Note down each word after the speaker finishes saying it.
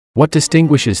What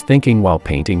distinguishes thinking while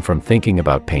painting from thinking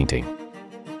about painting?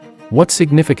 What's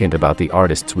significant about the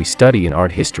artists we study in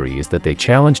art history is that they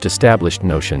challenged established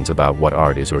notions about what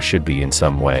art is or should be in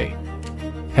some way.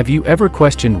 Have you ever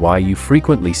questioned why you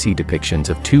frequently see depictions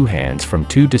of two hands from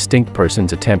two distinct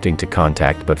persons attempting to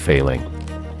contact but failing?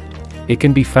 It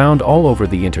can be found all over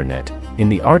the internet, in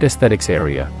the art aesthetics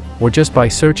area, or just by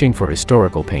searching for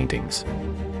historical paintings.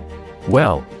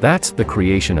 Well, that's The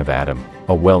Creation of Adam,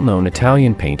 a well-known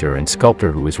Italian painter and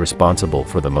sculptor who is responsible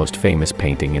for the most famous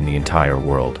painting in the entire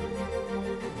world.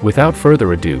 Without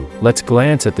further ado, let's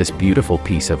glance at this beautiful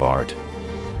piece of art.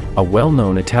 A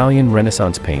well-known Italian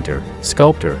Renaissance painter,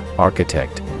 sculptor,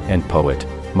 architect, and poet,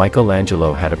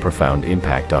 Michelangelo had a profound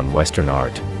impact on Western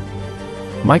art.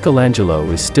 Michelangelo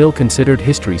is still considered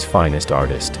history's finest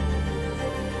artist.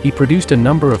 He produced a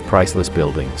number of priceless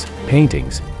buildings,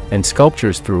 paintings, and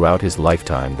sculptures throughout his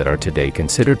lifetime that are today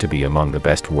considered to be among the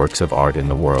best works of art in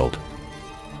the world.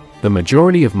 The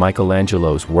majority of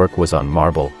Michelangelo's work was on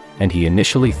marble, and he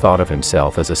initially thought of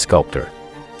himself as a sculptor.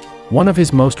 One of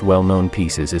his most well-known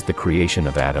pieces is The Creation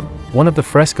of Adam, one of the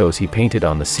frescoes he painted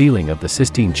on the ceiling of the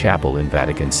Sistine Chapel in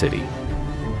Vatican City.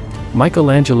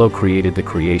 Michelangelo created The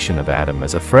Creation of Adam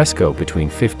as a fresco between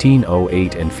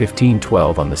 1508 and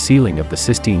 1512 on the ceiling of the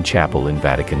Sistine Chapel in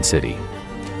Vatican City.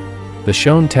 The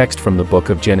shown text from the book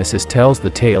of Genesis tells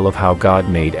the tale of how God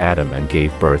made Adam and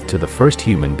gave birth to the first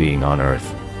human being on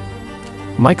earth.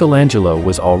 Michelangelo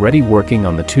was already working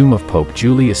on the tomb of Pope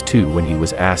Julius II when he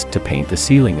was asked to paint the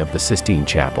ceiling of the Sistine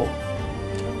Chapel.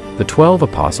 The 12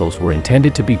 apostles were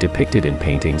intended to be depicted in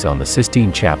paintings on the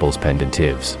Sistine Chapel's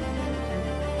pendentives.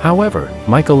 However,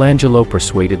 Michelangelo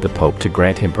persuaded the Pope to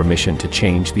grant him permission to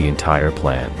change the entire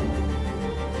plan.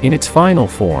 In its final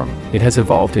form, it has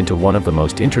evolved into one of the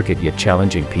most intricate yet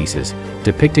challenging pieces,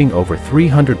 depicting over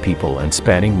 300 people and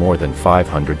spanning more than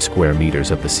 500 square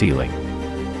meters of the ceiling.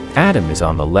 Adam is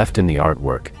on the left in the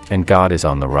artwork, and God is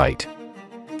on the right.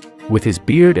 With his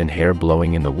beard and hair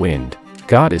blowing in the wind,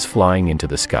 God is flying into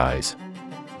the skies.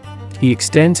 He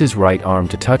extends his right arm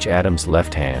to touch Adam's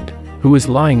left hand, who is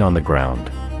lying on the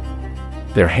ground.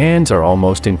 Their hands are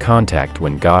almost in contact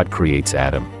when God creates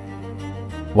Adam.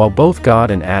 While both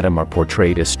God and Adam are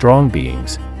portrayed as strong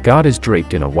beings, God is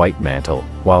draped in a white mantle,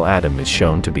 while Adam is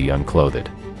shown to be unclothed.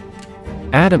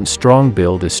 Adam's strong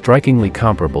build is strikingly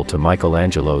comparable to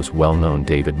Michelangelo's well-known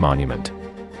David monument.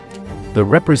 The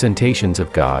representations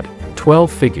of God, 12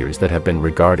 figures that have been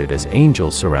regarded as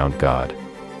angels, surround God.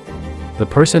 The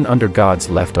person under God's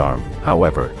left arm,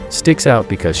 however, sticks out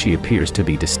because she appears to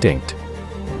be distinct.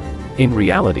 In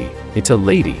reality, it's a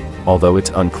lady, although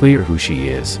it's unclear who she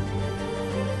is.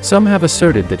 Some have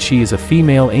asserted that she is a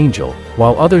female angel,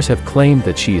 while others have claimed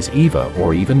that she is Eva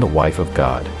or even the wife of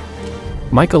God.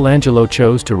 Michelangelo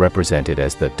chose to represent it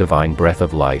as the divine breath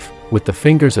of life, with the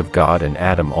fingers of God and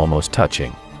Adam almost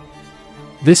touching.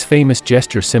 This famous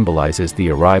gesture symbolizes the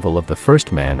arrival of the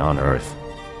first man on earth.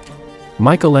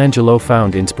 Michelangelo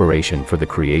found inspiration for the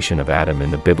creation of Adam in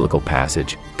the biblical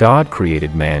passage, "God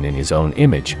created man in his own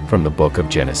image," from the book of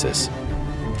Genesis.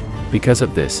 Because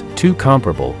of this, two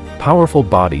comparable, powerful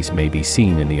bodies may be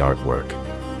seen in the artwork.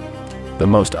 The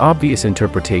most obvious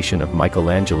interpretation of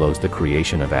Michelangelo's The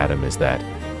Creation of Adam is that,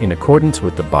 in accordance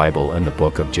with the Bible and the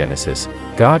book of Genesis,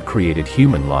 God created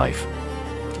human life.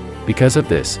 Because of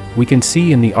this, we can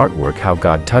see in the artwork how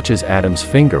God touches Adam's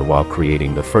finger while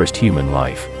creating the first human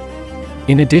life.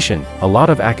 In addition, a lot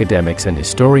of academics and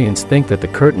historians think that the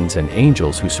curtains and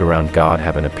angels who surround God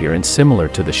have an appearance similar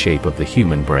to the shape of the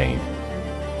human brain.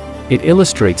 It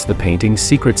illustrates the painting's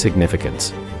secret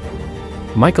significance.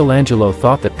 Michelangelo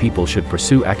thought that people should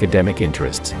pursue academic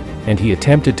interests, and he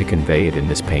attempted to convey it in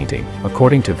this painting,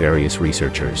 according to various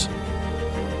researchers.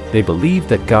 They believed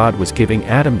that God was giving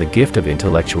Adam the gift of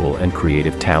intellectual and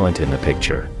creative talent in the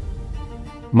picture.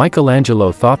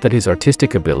 Michelangelo thought that his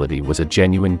artistic ability was a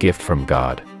genuine gift from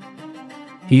God.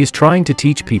 He is trying to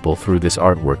teach people through this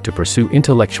artwork to pursue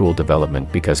intellectual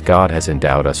development because God has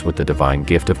endowed us with the divine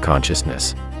gift of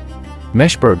consciousness.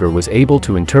 Meshberger was able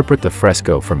to interpret the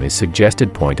fresco from his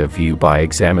suggested point of view by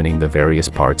examining the various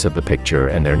parts of the picture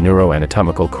and their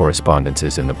neuroanatomical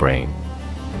correspondences in the brain.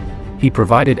 He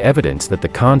provided evidence that the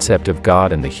concept of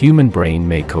God and the human brain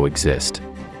may coexist.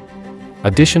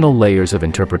 Additional layers of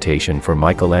interpretation for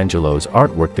Michelangelo's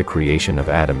artwork The Creation of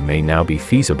Adam may now be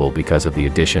feasible because of the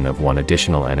addition of one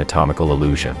additional anatomical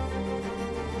illusion.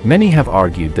 Many have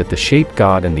argued that the shape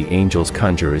God and the angels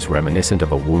conjure is reminiscent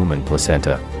of a womb and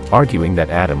placenta, arguing that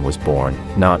Adam was born,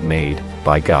 not made,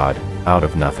 by God, out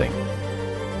of nothing.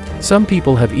 Some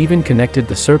people have even connected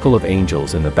the circle of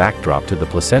angels in the backdrop to the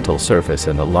placental surface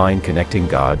and the line connecting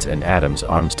God's and Adam's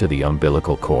arms to the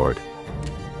umbilical cord.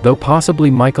 Though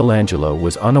possibly Michelangelo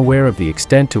was unaware of the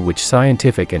extent to which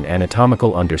scientific and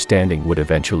anatomical understanding would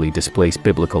eventually displace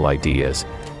biblical ideas,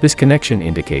 this connection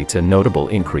indicates a notable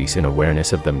increase in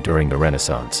awareness of them during the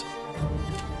Renaissance.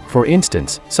 For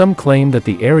instance, some claim that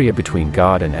the area between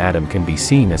God and Adam can be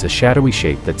seen as a shadowy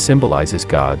shape that symbolizes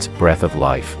God's breath of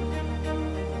life.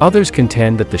 Others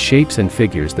contend that the shapes and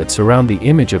figures that surround the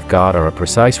image of God are a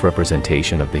precise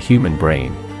representation of the human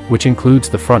brain, which includes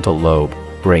the frontal lobe,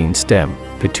 brain stem,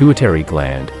 pituitary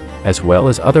gland, as well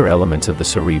as other elements of the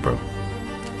cerebrum.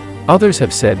 Others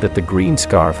have said that the green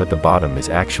scarf at the bottom is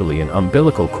actually an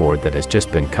umbilical cord that has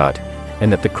just been cut,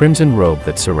 and that the crimson robe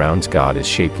that surrounds God is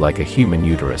shaped like a human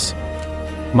uterus.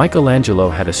 Michelangelo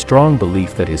had a strong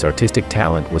belief that his artistic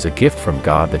talent was a gift from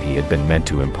God that he had been meant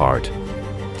to impart.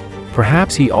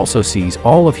 Perhaps he also sees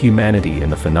all of humanity in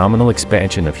the phenomenal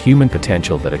expansion of human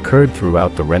potential that occurred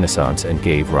throughout the Renaissance and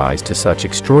gave rise to such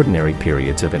extraordinary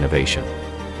periods of innovation.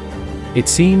 It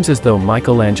seems as though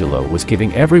Michelangelo was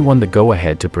giving everyone the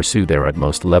go-ahead to pursue their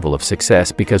utmost level of success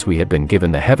because we had been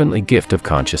given the heavenly gift of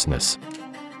consciousness.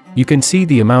 You can see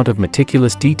the amount of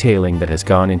meticulous detailing that has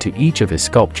gone into each of his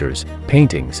sculptures,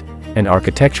 paintings, and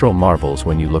architectural marvels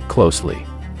when you look closely.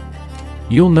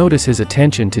 You'll notice his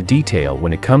attention to detail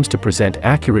when it comes to present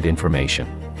accurate information.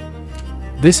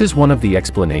 This is one of the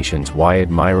explanations why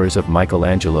admirers of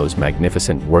Michelangelo's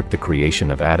magnificent work, The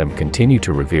Creation of Adam, continue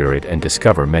to revere it and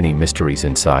discover many mysteries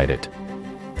inside it.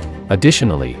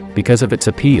 Additionally, because of its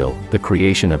appeal, The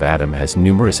Creation of Adam has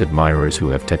numerous admirers who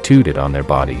have tattooed it on their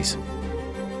bodies.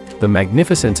 The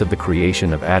magnificence of The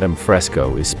Creation of Adam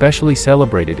fresco is specially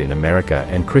celebrated in America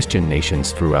and Christian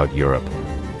nations throughout Europe.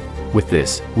 With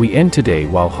this, we end today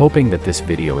while hoping that this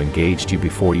video engaged you.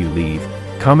 Before you leave,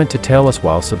 comment to tell us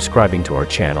while subscribing to our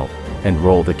channel, and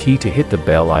roll the key to hit the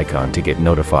bell icon to get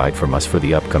notified from us for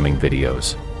the upcoming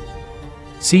videos.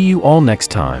 See you all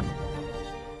next time.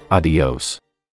 Adios.